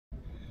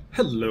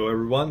Hello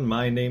everyone,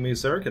 my name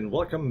is Eric and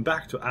welcome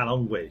back to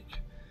Alan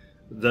Wake.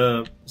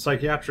 The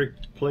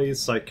psychiatrist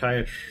place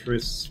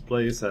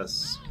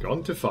has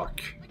gone to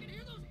fuck.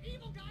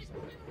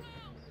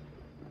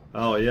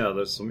 Oh yeah,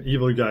 there's some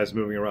evil guys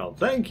moving around.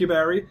 Thank you,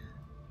 Barry.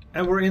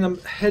 And we're in a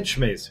hedge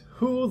maze.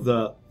 Who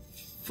the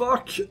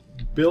fuck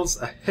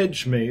builds a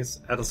hedge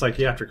maze at a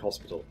psychiatric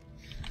hospital?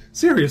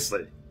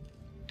 Seriously?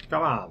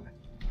 Come on.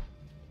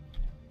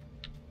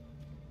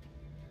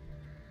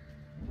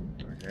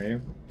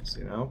 Okay, let's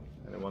see now.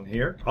 Anyone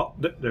here? Oh,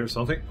 there's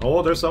something.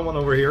 Oh, there's someone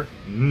over here.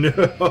 No!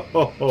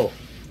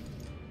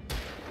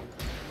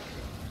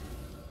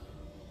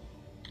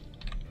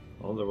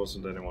 Well, there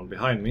wasn't anyone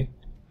behind me.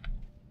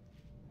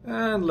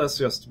 And let's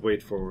just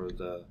wait for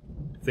the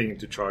thing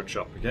to charge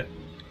up again.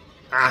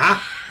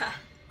 Aha!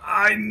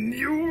 I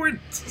knew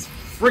it!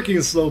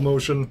 Freaking slow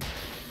motion.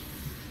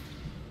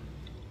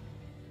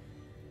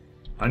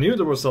 I knew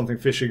there was something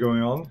fishy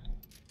going on.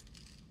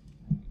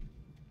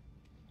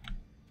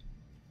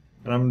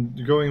 And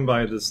I'm going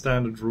by the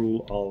standard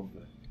rule of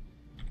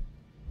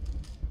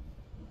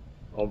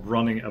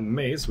running a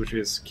maze, which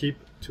is keep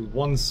to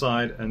one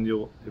side and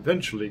you'll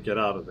eventually get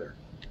out of there.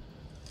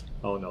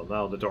 Oh no,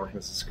 now the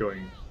darkness is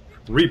going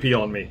creepy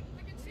on me.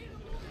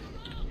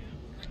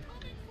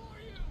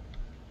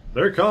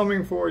 They're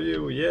coming for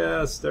you!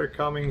 Yes, they're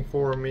coming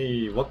for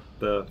me! What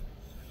the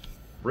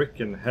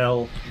frickin'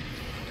 hell?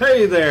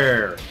 Hey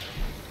there!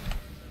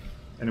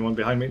 Anyone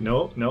behind me?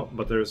 No, no,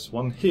 but there's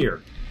one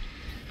here.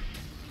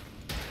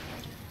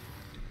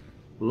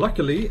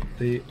 Luckily,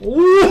 the...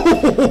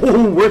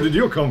 Oh, where did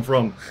you come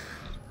from?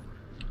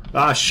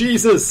 Ah,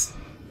 Jesus!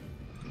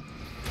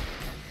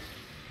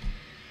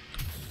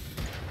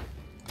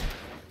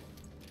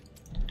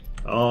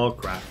 Oh,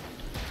 crap.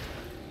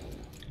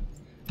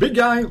 Big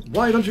guy,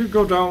 why don't you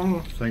go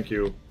down? Thank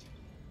you.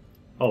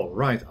 Oh,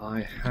 right,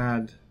 I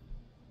had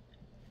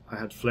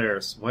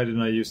flares. Why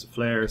didn't I use the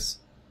flares?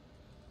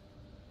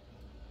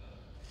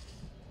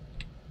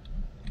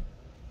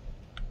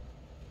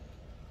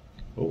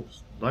 Oh,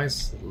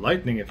 nice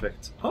lightning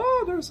effect.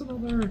 Oh, there's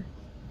another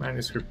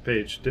manuscript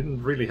page.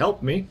 Didn't really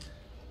help me.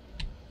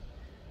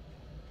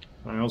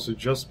 I also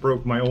just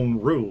broke my own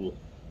rule.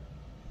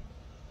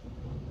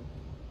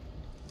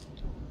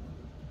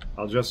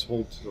 I'll just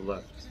hold to the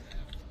left.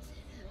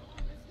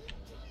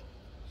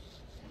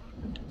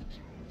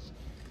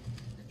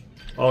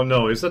 Oh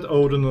no, is that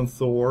Odin and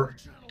Thor?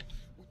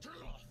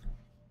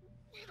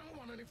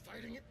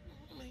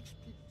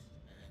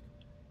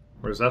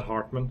 Or is that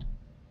Hartman?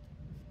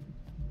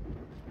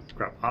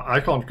 Crap, I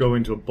can't go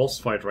into a boss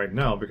fight right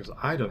now because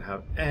I don't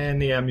have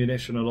any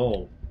ammunition at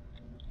all.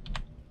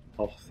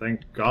 Oh,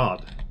 thank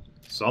God.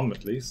 Some,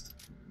 at least.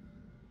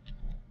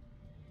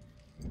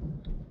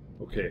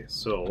 Okay,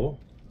 so...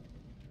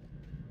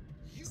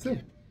 Still.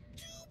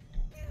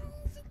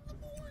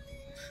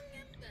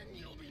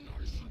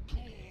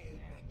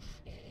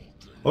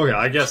 Okay,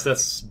 I guess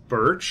that's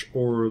Birch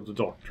or the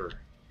doctor.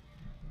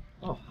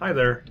 Oh, hi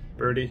there,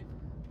 Birdie.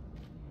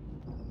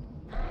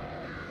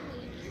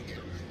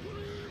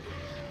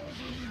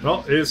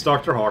 Well, it's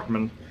Dr.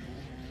 Hartman.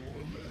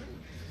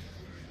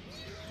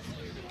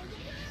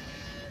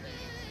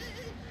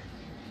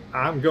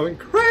 I'm going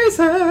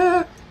crazy!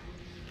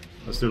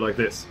 Let's do it like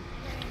this.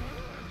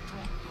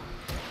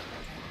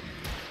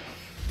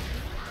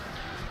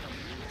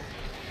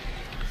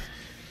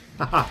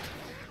 Haha!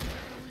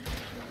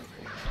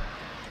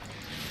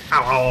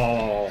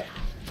 Ow!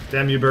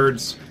 Damn you,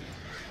 birds.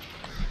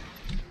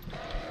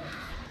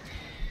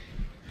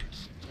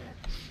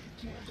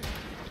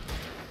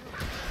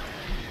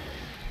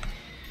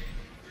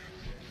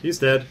 He's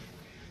dead.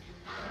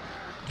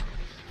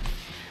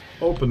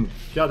 Open.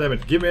 God damn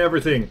it. Give me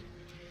everything.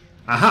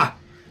 Aha!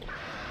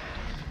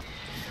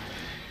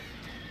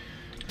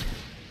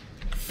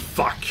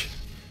 Fuck.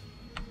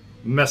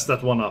 Messed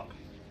that one up.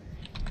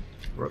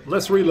 Right,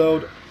 let's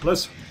reload.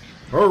 Let's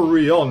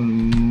hurry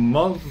on,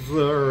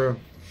 mother.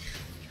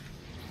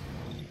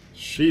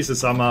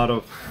 Jesus, I'm out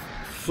of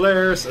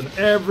flares and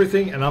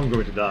everything, and I'm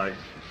going to die.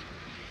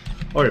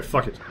 Okay,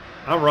 fuck it.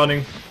 I'm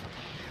running.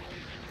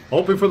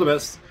 Hoping for the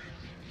best.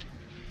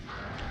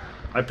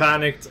 I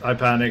panicked.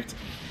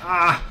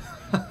 Ah!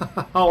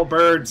 Oh,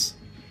 birds!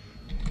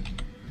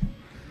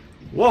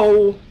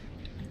 Whoa!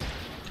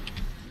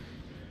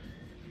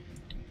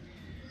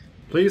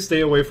 Please stay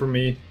away from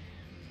me.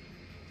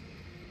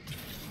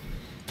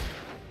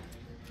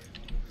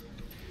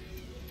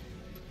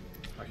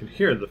 I can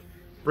hear the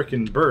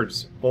frickin'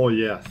 birds. Oh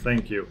yeah,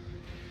 thank you.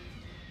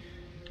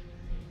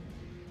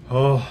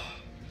 Oh.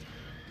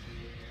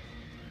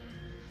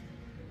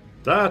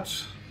 That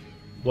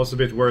was a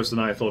bit worse than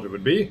I thought it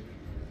would be.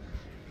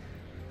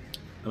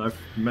 And I've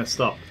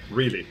messed up,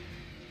 really.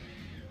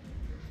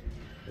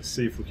 Let's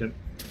see if we can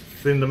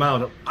thin them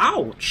out.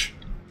 Ouch!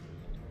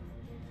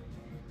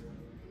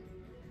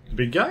 The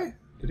big guy?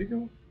 Did he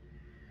go?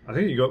 I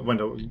think he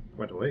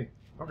went away.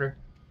 Okay.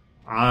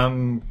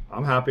 I'm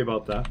happy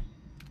about that.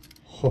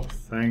 Oh,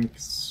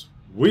 thanks.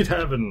 Sweet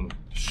heaven!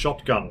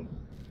 Shotgun.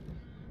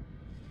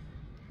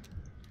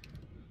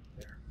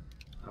 There.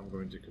 I'm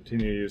going to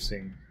continue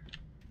using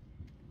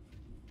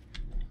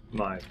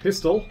my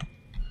pistol,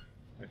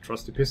 my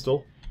trusty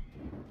pistol,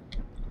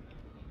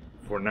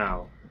 for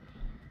now.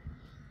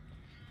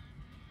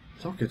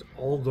 Look at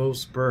all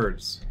those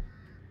birds.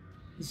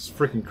 This is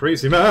freaking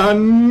crazy,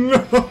 man!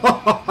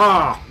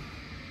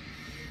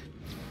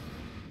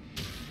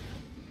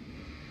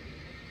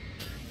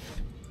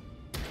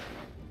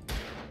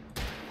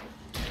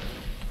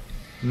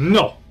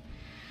 No!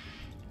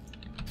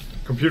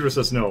 Computer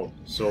says no,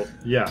 so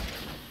yeah.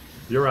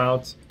 You're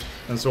out,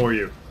 and so are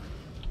you.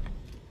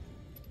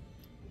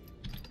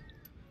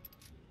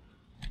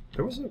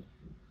 There was a...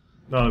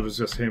 No, it was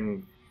just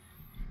him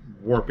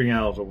warping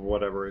out or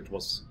whatever it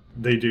was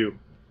they do.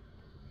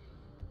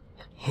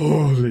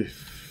 Holy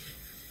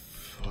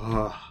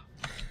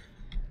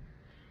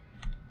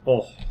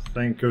oh,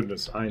 thank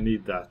goodness, I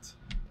need that.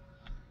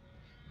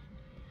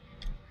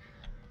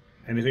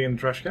 Anything in the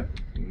trash can?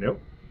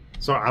 Nope.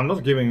 So I'm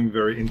not giving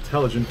very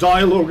intelligent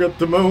dialogue at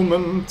the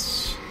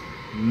moment.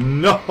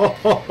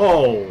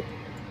 No!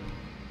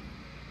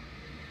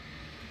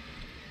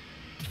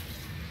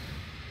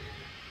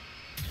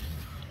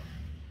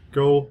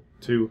 Go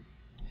to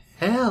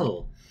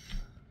hell!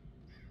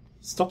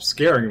 Stop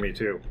scaring me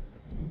too.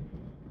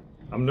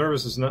 I'm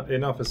nervous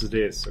enough as it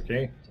is,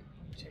 okay?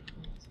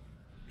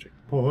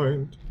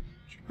 Checkpoint.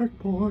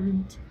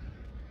 Checkpoint.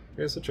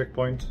 Here's a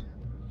checkpoint.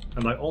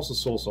 And I also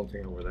saw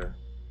something over there.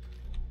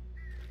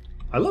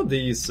 I love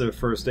these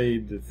first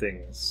aid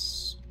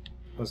things.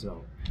 What's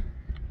no?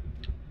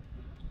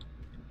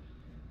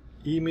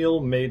 Emil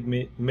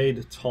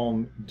made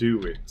Tom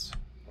do it.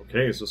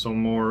 Okay, so some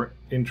more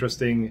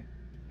interesting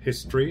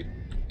history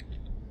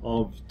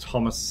of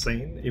Thomas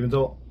Zane. Even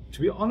though,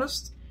 to be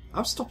honest,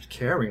 I've stopped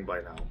caring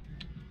by now.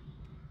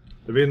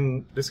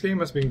 This game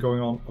has been going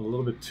on a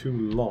little bit too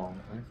long,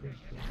 I think.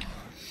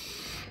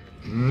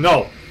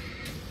 No!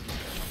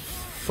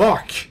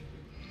 Fuck!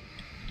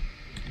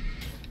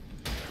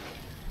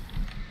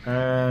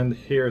 And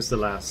here's the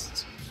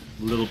last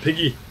little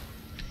piggy.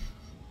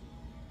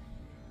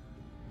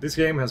 This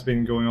game has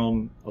been going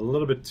on a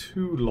little bit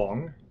too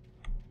long.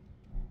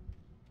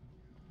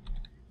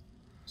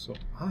 So,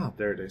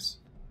 there it is.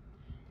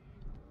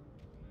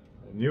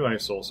 I knew I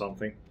saw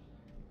something.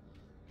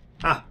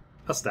 Ah,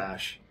 a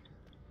stash.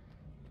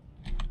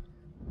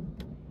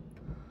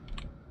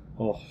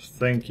 Oh,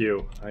 thank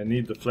you. I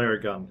need the flare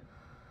gun.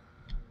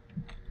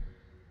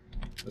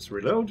 Let's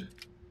reload.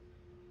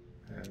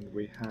 And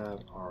we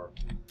have our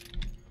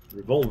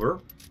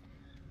revolver.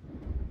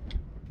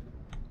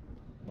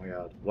 Oh my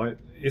god, why?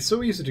 It's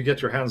so easy to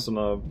get your hands on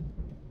a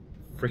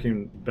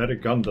freaking better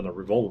gun than a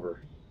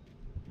revolver.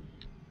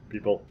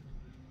 People,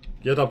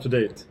 get up to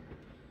date.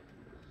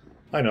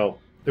 I know,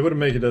 they wouldn't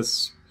make it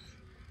as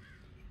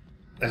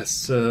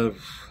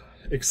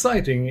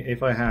exciting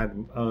if I had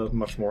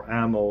much more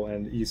ammo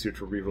and easier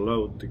to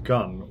reload the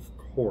gun, of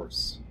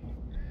course.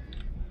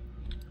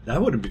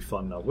 That wouldn't be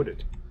fun now, would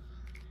it?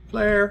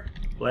 Flare!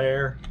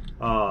 Flare!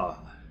 Ah.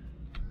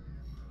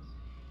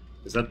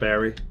 Is that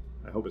Barry?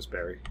 I hope it's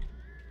Barry.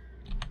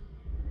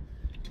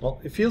 Well,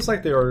 it feels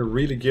like they are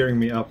really gearing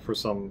me up for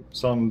some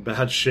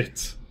bad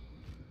shit.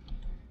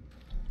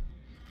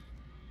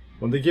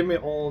 When they give me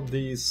all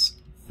these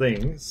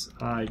things,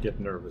 I get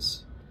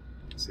nervous.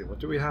 Let's see, what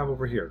do we have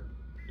over here?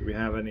 Do we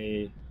have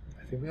any...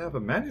 I think we have a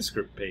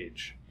manuscript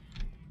page.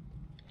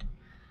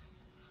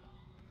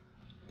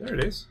 There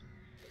it is.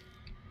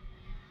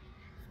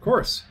 Of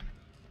course.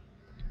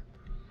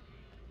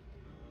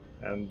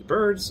 And the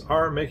birds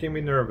are making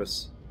me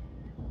nervous.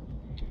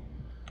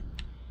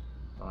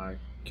 I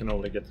can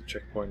only get the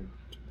checkpoint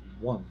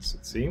once,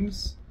 it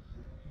seems.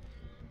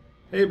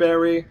 Hey,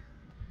 Barry.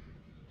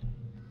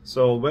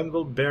 So, when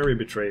will Barry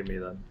betray me,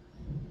 then?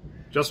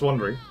 Just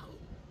wondering. Wow,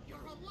 you're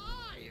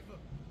alive!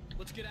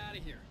 Let's get out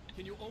of here.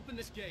 Can you open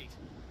this gate?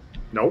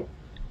 Nope.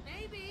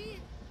 Maybe.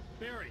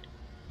 Barry!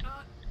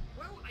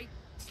 Well, I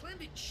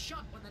slammed it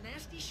shut when the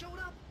nasty showed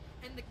up,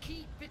 and the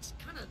key fits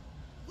kind of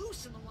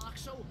loose in the lock,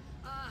 so,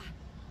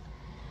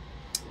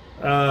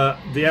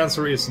 The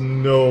answer is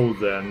no,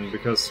 then,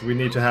 because we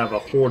need to have a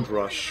horde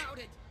rush.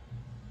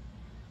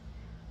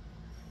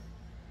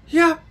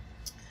 Yeah,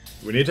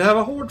 we need to have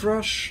a horde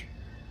rush.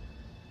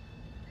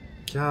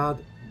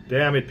 God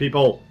damn it,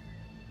 people.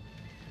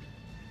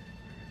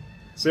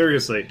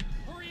 Seriously.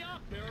 Hurry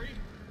up, Barry!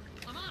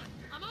 I'm on it!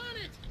 I'm on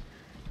it!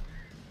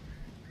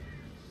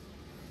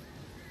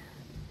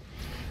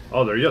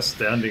 Oh, they're just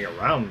standing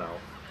around now.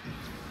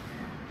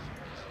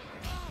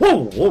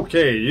 Whoa,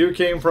 okay, you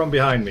came from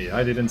behind me.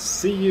 I didn't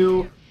see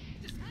you.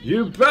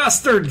 You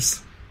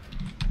bastards!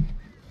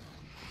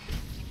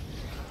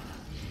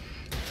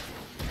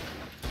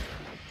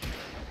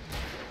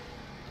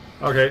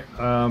 Okay,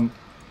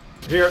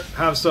 here,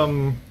 have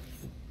some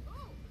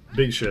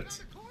big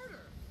shit.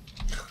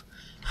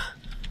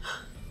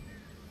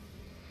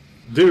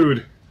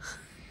 Dude,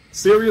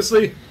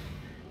 seriously?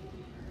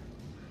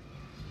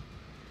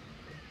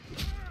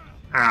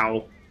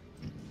 Ow.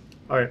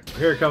 Alright,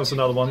 here comes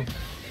another one. No,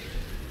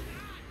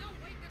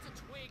 wait, that's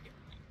a twig.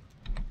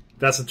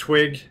 That's a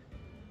twig.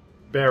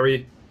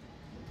 Barry.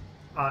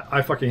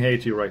 I fucking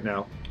hate you right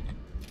now.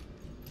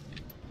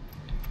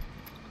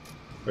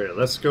 Wait,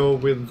 let's go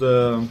with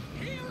the...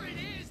 Here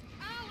it is!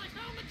 Al, I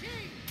found the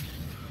key!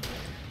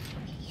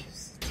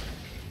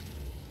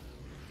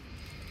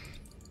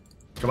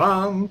 Come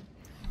on!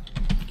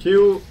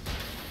 Q!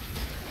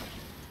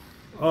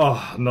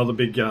 Oh, another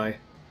big guy.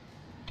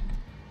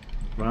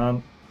 Come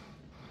on.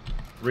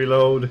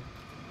 Reload.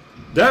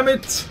 Damn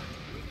it!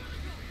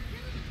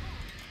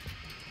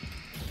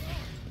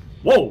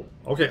 Whoa!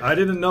 Okay, I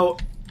didn't know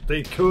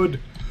they could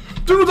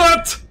do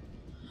that!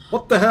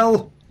 What the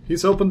hell?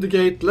 He's opened the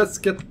gate. Let's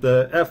get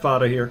the F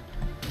out of here.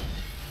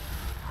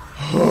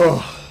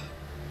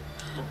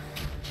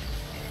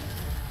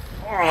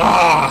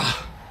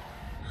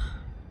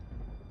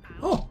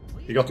 Oh,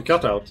 he got the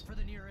cutout. For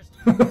the nearest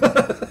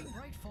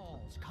Bright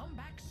Falls. Come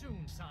back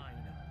soon sign.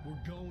 We're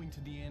going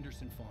to the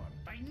Anderson farm.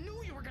 I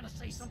knew you were gonna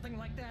say something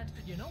like that.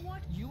 You know what?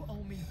 You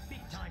owe me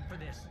big time for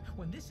this.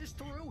 When this is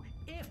through,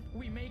 if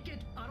we make it,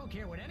 I don't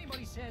care what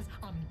anybody says,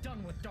 I'm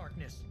done with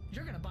darkness.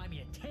 You're gonna buy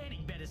me a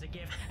tanning bed as a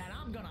gift, and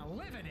I'm gonna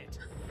live in it.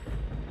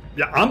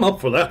 Yeah, I'm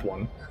up for that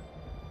one.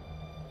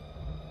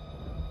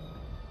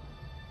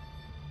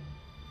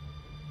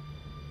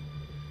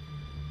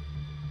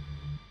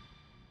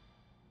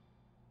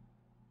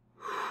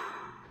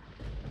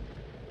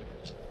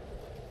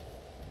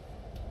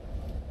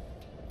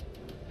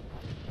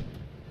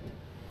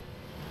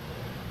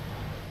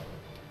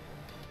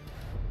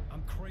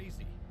 I'm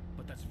crazy,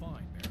 but that's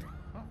fine, Barry.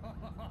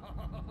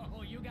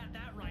 Oh, you got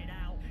that right,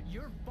 Al.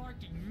 You're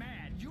barking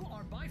mad. You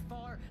are by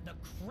far the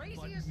But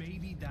craziest.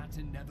 maybe that's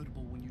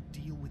inevitable when you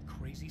deal with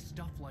crazy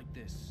stuff like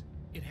this.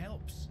 It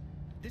helps.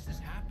 This is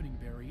happening,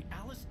 Barry.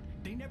 Alice,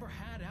 they never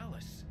had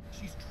Alice.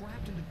 She's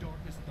trapped in the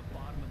darkness at the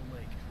bottom of the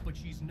lake, but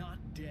she's not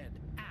dead.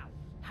 Al,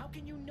 how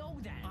can you know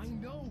that? I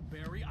know,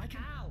 Barry. I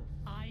can... Al,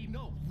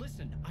 No,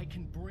 listen. I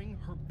can bring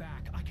her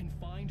back. I can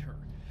find her.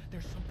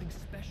 There's something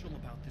special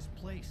about this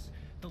place.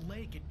 The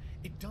lake,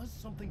 it does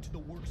something to the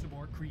works of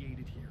art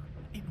created here.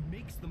 It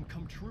makes them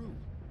come true.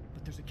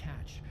 But there's a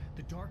catch.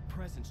 The dark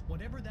presence,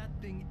 whatever that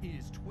thing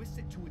is, twists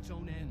it to its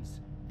own ends.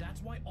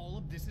 That's why all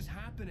of this is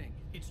happening.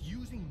 It's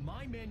using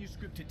my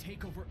manuscript to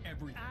take over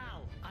everything.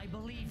 Al, I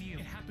believe you.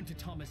 It happened to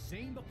Thomas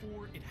Zane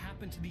before, it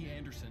happened to the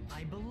Andersons.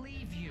 I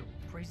believe you.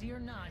 Crazy or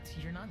not,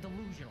 you're not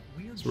delusional.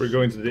 So we're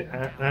going to the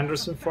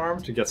Anderson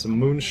farm to get some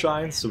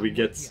moonshine so we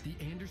get The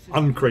Andersons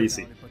uncrazy.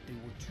 knew about it, but they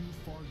were too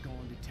far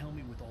gone to tell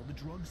me with all the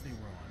drugs they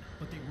were on.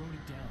 But they wrote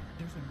it down.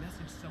 There's a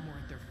message somewhere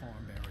at their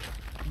farm, Barry.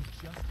 You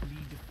just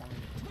need to find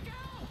it. Look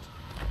out!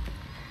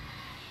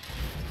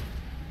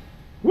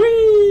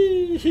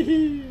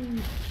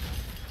 Whee!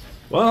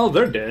 Well,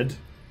 they're dead.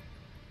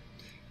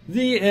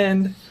 The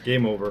end.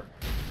 Game over.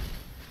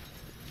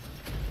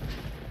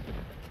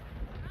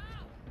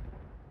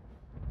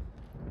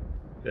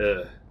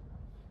 God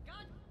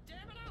damn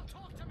it, Al,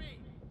 talk to me.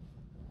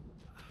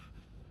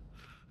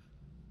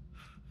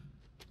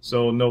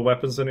 So, no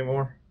weapons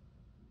anymore?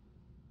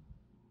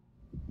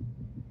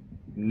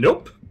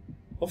 Nope.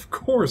 Of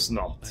course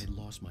not. I had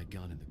lost my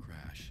gun in the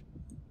crash.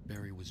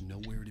 Barry was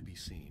nowhere to be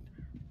seen.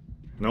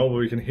 No, but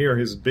we can hear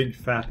his big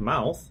fat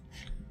mouth.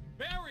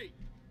 Barry!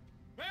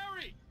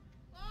 Barry!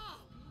 Oh,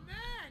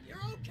 man,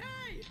 you're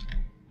okay.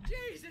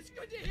 Jeez, it's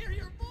good to hear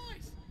your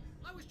voice.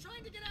 I was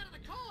trying to get out of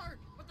the car,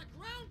 but the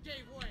ground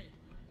gave way.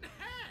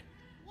 Man,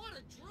 what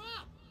a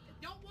drop.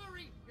 Don't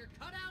worry, your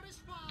cutout is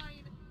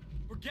fine.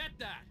 Forget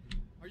that!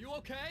 Are you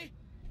okay?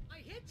 I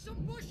hit some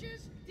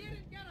bushes,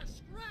 didn't get a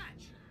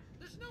scratch.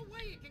 There's no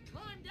way you can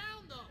climb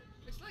down, though.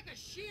 It's like a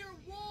sheer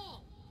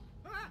wall.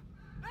 Ah,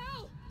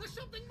 Al, there's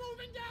something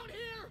moving down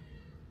here.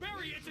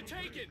 Barry, it's a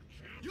taken!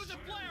 Use a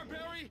flare,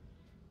 Barry!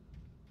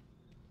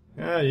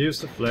 Yeah, use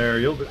the flare.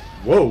 You'll be.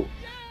 Whoa!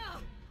 Yeah!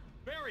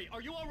 Barry,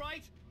 are you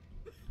alright?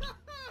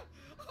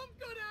 I'm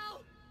good,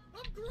 Al.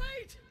 I'm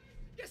great.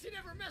 Guess you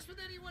never messed with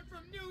anyone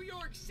from New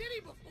York City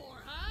before,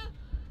 huh?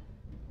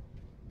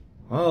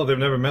 Well, they've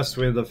never messed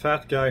with a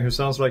fat guy who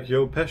sounds like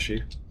Joe Pesci.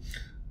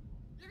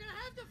 You're gonna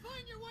have to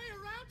find your way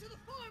around to the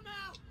farm,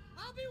 Al.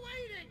 I'll be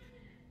waiting.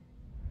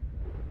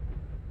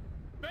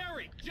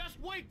 Barry, just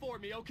wait for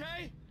me,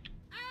 okay?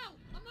 Al,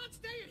 I'm not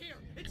staying here.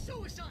 It's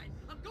suicide.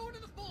 I'm going to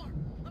the farm.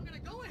 I'm gonna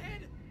go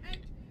ahead and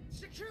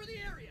secure the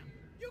area.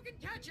 You can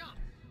catch up.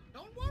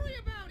 Don't worry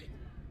about it.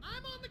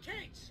 I'm on the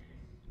case.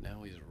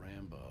 Now he's a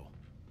Rambo.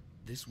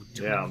 This would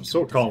Yeah, I'm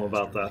so calm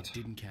about that.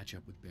 Didn't catch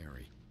up with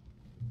Barry.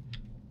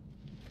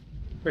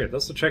 Wait,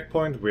 that's the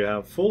checkpoint. We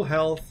have full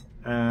health,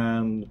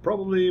 and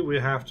probably we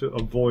have to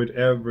avoid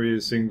every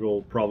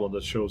single problem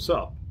that shows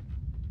up.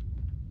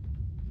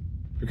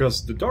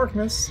 Because the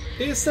darkness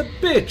is a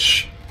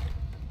bitch!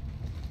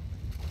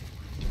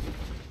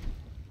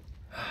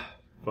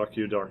 Fuck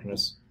you,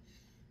 darkness.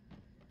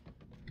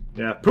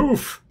 Yeah,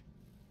 poof!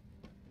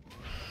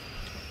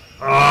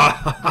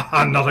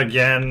 Ah, not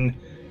again!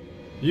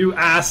 You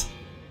ass!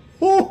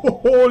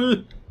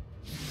 Hole!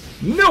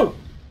 No!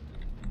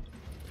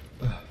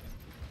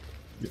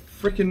 You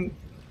freaking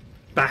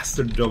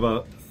bastard of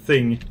a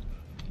thing.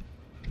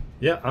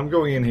 Yeah, I'm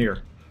going in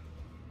here.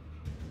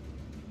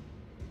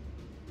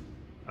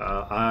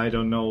 I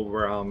don't know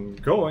where I'm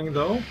going,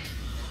 though.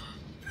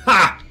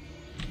 Ha!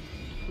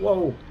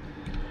 Whoa!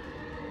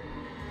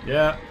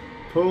 Yeah,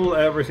 pull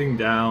everything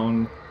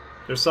down.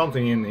 There's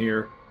something in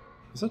here.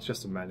 Is that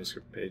just a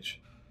manuscript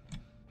page?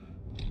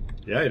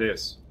 Yeah, it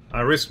is.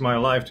 I risked my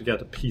life to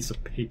get a piece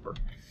of paper.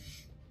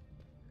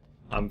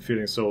 I'm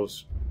feeling so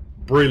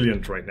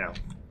brilliant right now.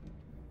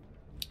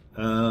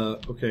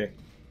 Okay.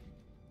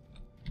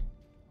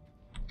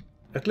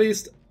 At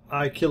least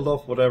I killed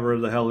off whatever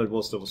the hell it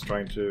was that was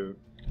trying to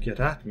get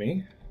at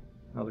me.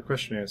 Now the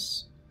question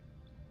is...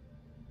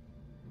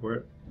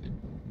 where...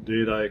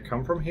 did I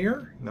come from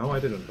here? No, I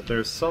didn't, but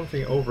there's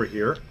something over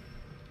here.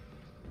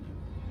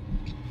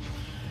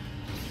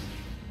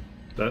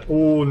 That...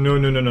 oh, no,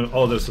 no, no, no.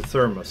 Oh, there's a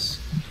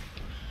thermos.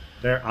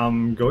 There,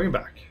 I'm going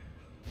back.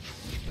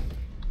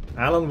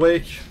 Alan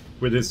Wake,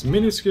 with his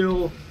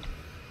minuscule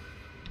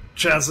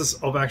chances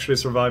of actually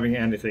surviving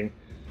anything.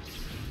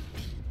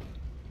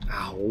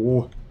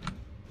 Ow.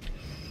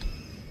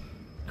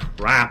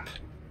 Crap.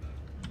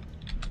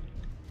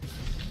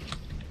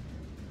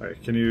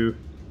 Alright, can you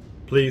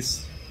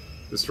please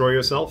destroy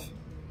yourself?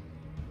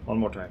 One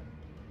more time.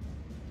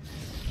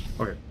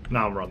 Okay,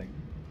 now I'm running.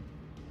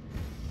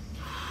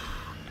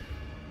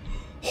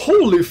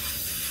 Holy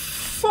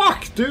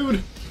fuck,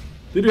 dude!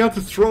 Did you have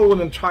to throw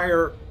an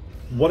entire...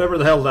 whatever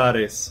the hell that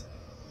is?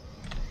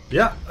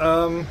 Yeah,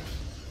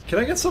 can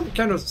I get some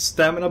kind of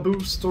stamina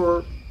boost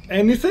or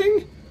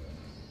anything?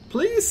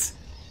 Please?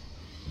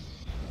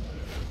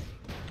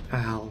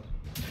 Al.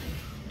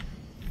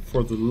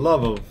 For the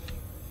love of...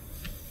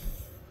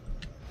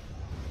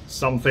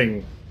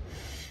 something.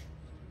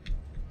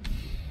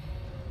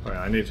 Okay,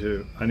 I need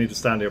to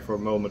stand here for a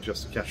moment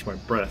just to catch my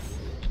breath.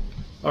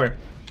 Okay,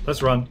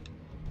 let's run.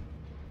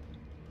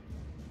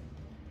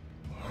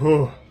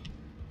 Whew.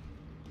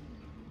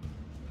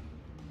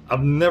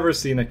 I've never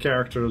seen a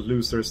character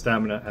lose their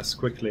stamina as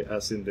quickly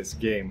as in this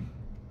game.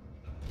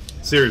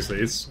 Seriously,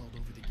 it's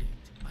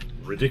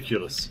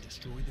ridiculous.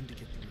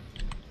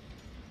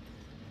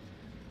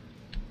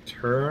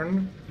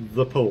 Turn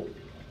the pole.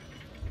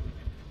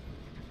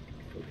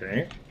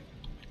 Okay.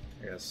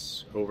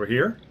 Yes, over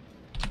here.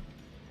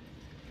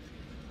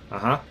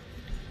 Uh-huh.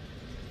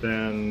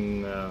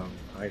 Then,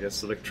 I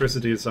guess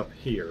electricity is up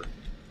here.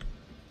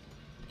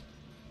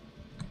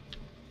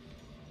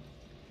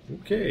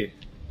 Okay.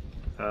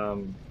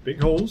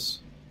 Big holes.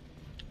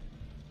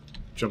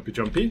 Jumpy,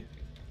 jumpy.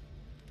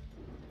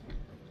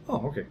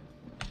 Oh, okay.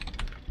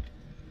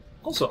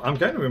 Also, I'm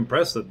kind of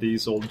impressed that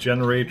these old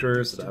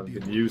generators that haven't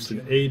been used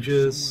in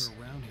ages.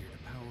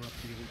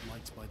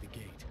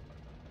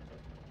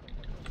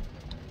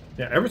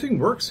 Yeah, everything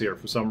works here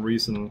for some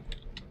reason.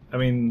 I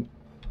mean,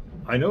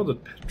 I know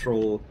that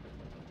petrol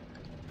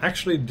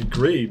actually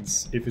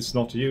degrades if it's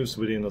not used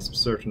within a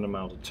certain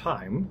amount of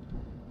time.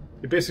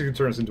 It basically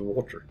turns into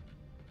water.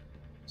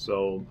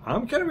 So,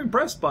 I'm kind of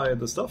impressed by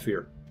the stuff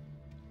here.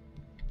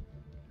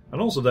 And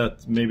also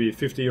that maybe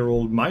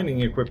 50-year-old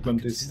mining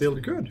equipment is still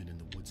good. In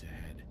the woods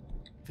ahead.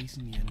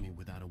 Facing the enemy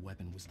without a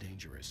weapon was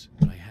dangerous,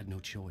 but I had no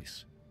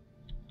choice.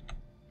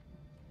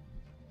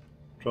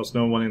 Trust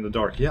no one in the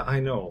dark. Yeah, I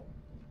know.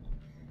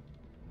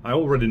 I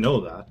already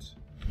know that.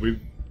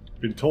 We've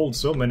been told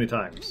so many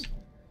times.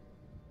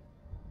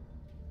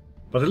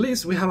 But at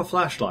least we have a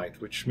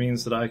flashlight, which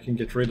means that I can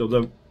get rid of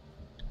the...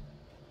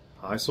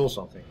 I saw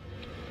something.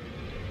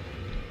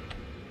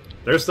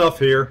 There's stuff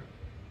here.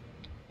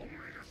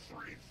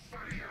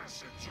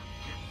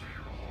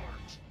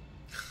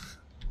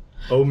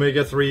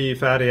 Omega-3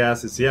 fatty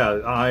acids.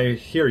 Yeah, I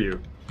hear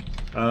you.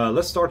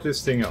 Let's start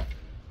this thing up.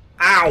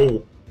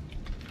 Ow!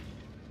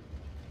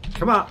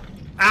 Come on,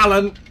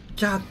 Alan!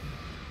 God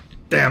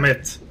damn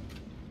it!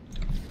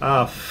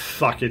 Ah,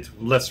 fuck it.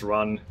 Let's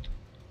run.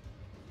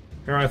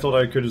 Here I thought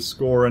I could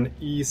score an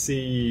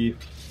easy...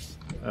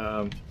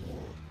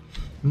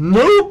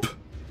 Nope!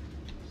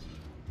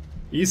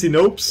 Easy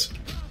nopes.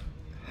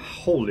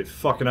 Holy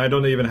fucking, I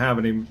don't even have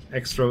any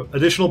extra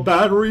additional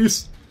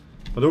batteries.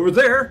 But over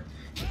there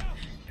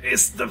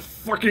is the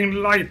fucking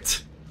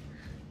light.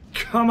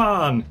 Come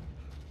on.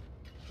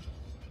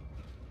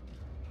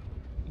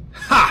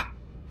 Ha!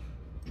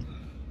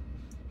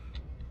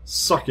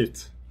 Suck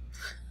it.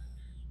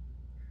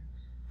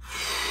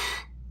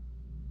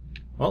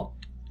 Well,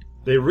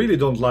 they really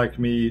don't like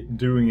me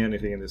doing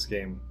anything in this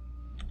game.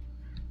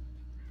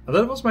 And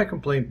that was my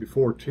complaint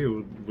before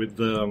too, with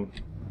the...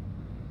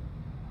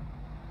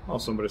 oh,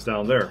 somebody's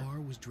down there. The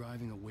car was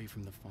driving away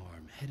from the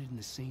farm, headed in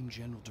the same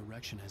general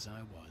direction as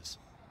I was.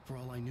 For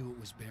all I knew, it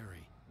was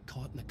Barry,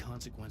 caught in the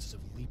consequences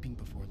of leaping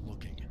before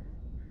looking.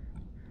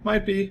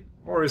 Might be,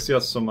 or it's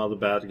just some other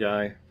bad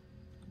guy.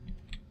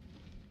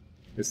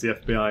 It's the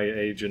FBI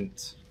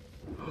agent.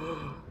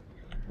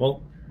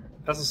 Well,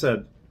 as I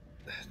said,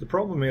 the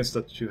problem is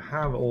that you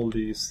have all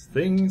these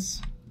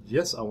things.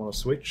 Yes, I want to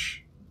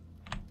switch.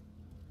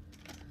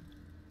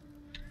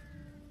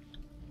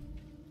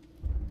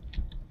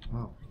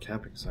 Wow,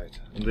 camping site.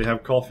 And they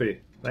have coffee.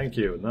 Thank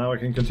you. Now I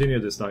can continue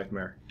this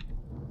nightmare.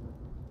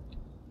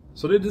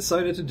 So they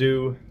decided to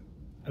do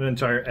an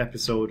entire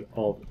episode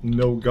of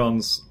No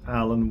Guns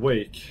Alan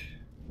Wake.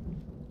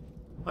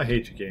 I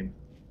hate you, game.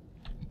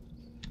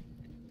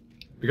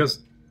 Because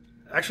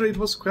actually it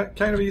was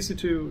kind of easy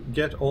to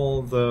get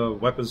all the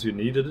weapons you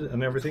needed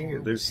and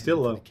everything. There's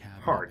still a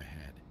hard.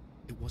 Ahead.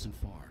 It wasn't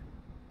far.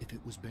 If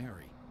it was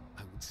Barry,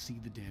 I would see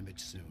the damage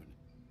soon.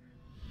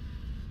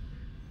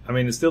 I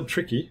mean, it's still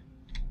tricky.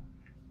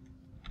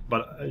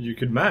 But you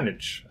could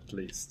manage, at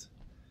least.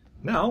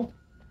 Now,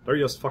 they're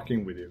just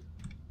fucking with you.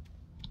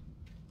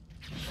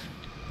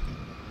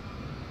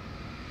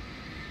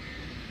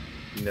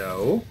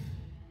 No.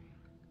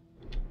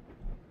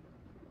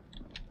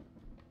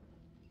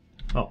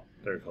 Oh,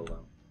 there it fell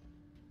down.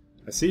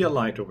 I see a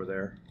light over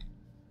there.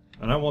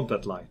 And I want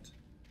that light.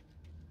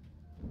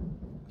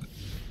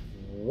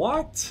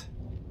 What?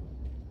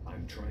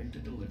 I'm trying to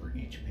deliver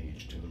each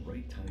page to the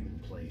right time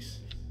and place.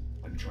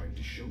 I'm trying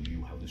to show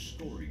you how the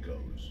story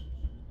goes.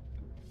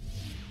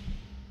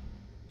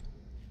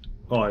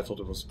 Oh, I thought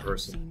it was a I'd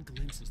person. seen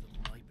glimpses of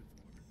the light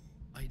before.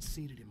 I had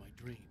seen it in my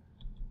dream.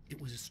 It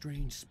was a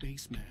strange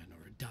spaceman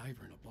or a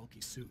diver in a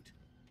bulky suit.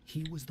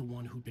 He was the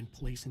one who'd been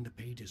placing the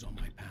pages on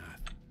my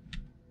path.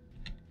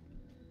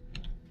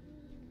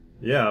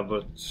 Yeah,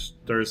 but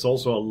there's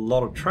also a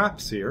lot of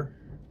traps here.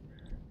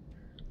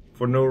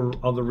 For no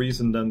other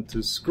reason than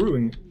to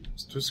screw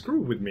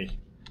with me.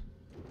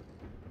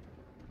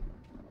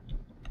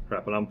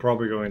 Crap, and I'm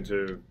probably going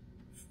to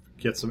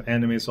get some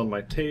enemies on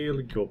my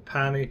tail, go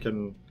panic,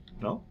 and...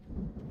 No?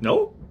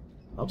 No?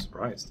 I'm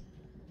surprised.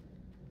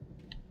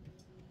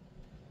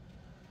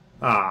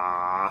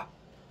 Ah,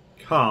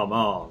 come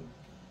on.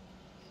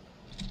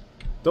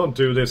 Don't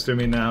do this to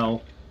me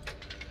now.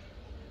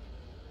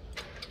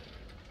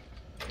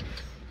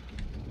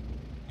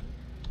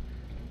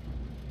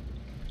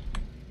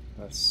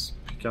 Let's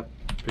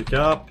pick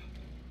up.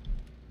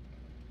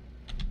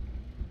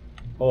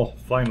 Oh,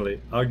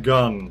 finally, a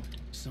gun.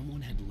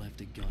 Someone had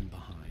left a gun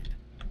behind.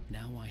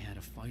 Now I had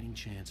a fighting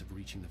chance of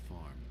reaching the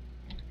farm.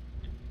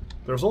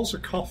 There's also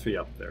coffee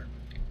up there.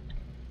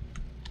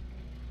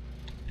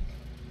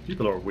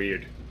 People are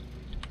weird.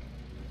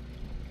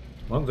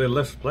 Well, they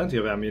left plenty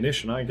of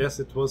ammunition. I guess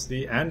it was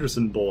the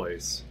Anderson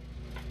boys.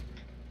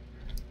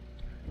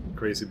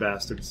 Crazy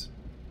bastards.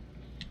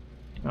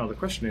 Now the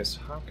question is,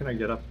 how can I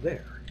get up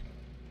there?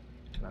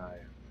 Can I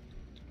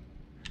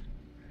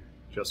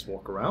just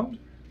walk around?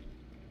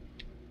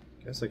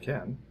 Guess I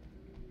can.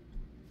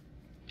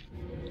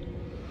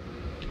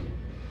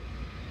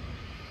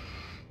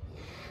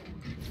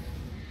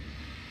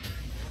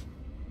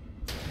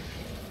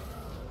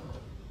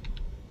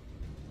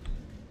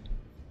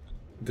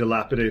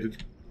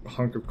 Dilapidated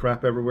hunk of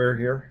crap everywhere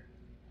here.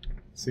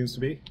 Seems to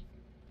be.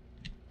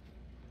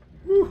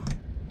 Woo!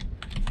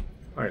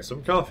 Alright,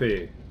 some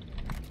coffee.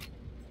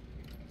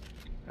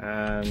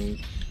 And...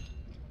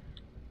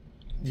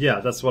 yeah,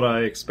 that's what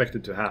I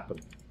expected to happen.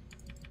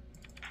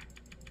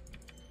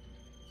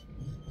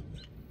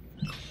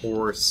 Of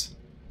course.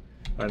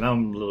 Alright, now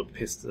I'm a little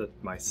pissed at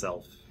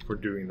myself for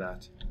doing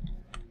that.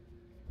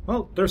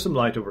 Well, there's some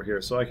light over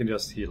here, so I can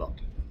just heal up.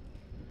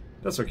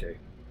 That's okay.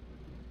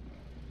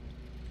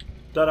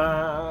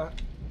 Ta-da!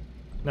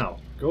 Now,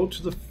 go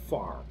to the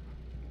farm.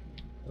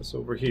 That's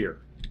over here.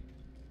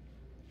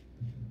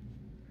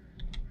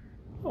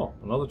 Oh,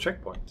 another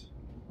checkpoint.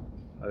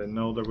 I didn't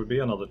know there would be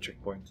another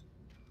checkpoint.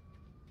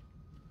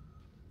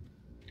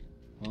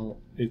 Well,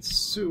 it's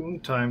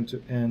soon time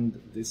to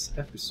end this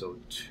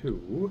episode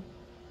too.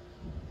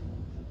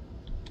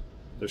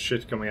 There's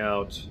shit coming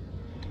out.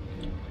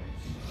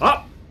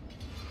 Ah!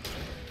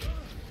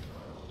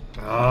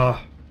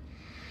 Ah!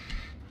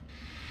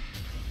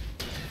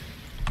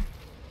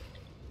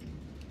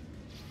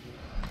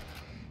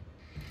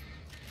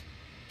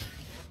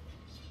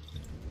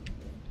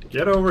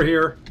 Get over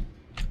here.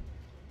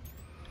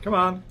 Come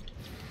on.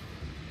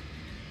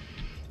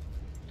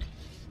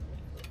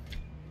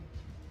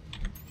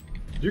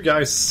 You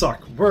guys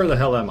suck. Where the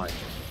hell am I?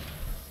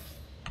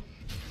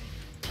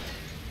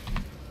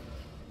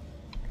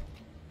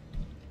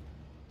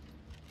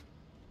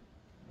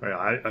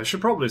 I should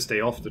probably stay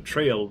off the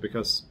trail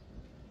because...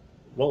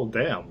 well,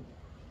 damn.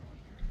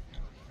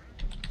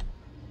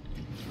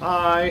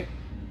 Hi.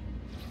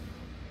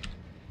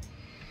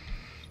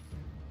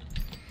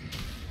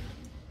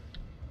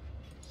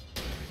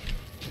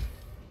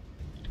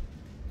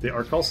 They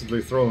are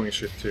constantly throwing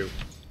shit too.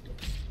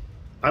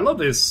 I love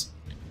this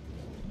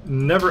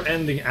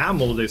never-ending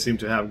ammo they seem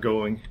to have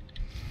going.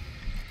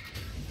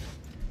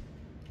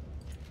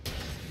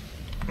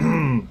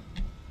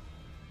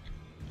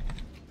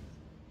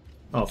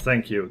 Oh,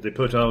 thank you. They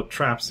put out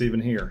traps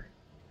even here.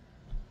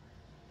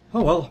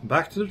 Oh well,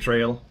 back to the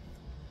trail.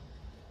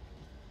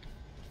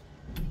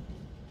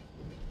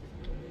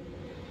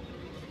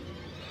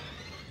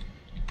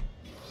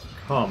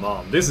 Come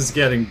on, this is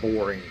getting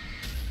boring.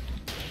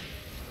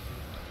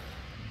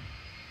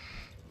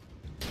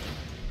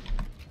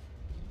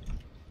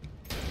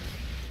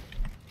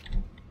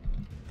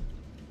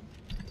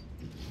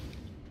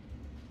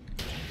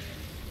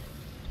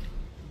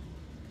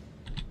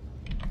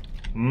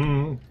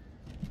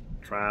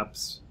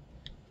 traps.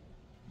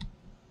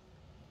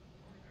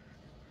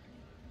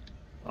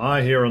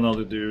 I hear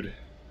another dude.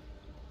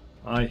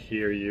 I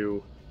hear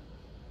you.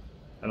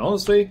 And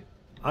honestly,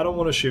 I don't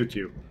want to shoot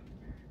you.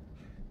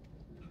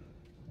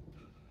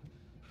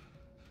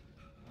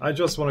 I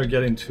just want to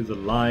get into the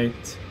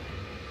light.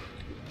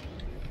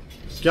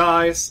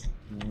 Guys!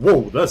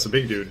 Whoa, that's a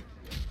big dude.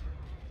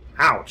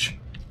 Ouch!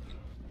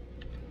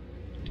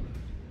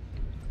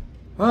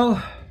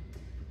 Well,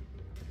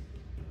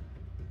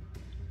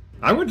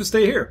 I'm going to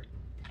stay here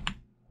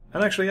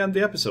and actually end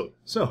the episode.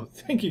 So,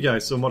 thank you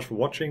guys so much for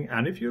watching,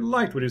 and if you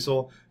liked what you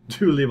saw,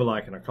 do leave a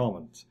like and a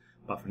comment.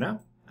 But for now,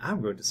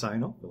 I'm going to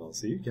sign off, and I'll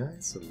see you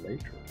guys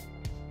later.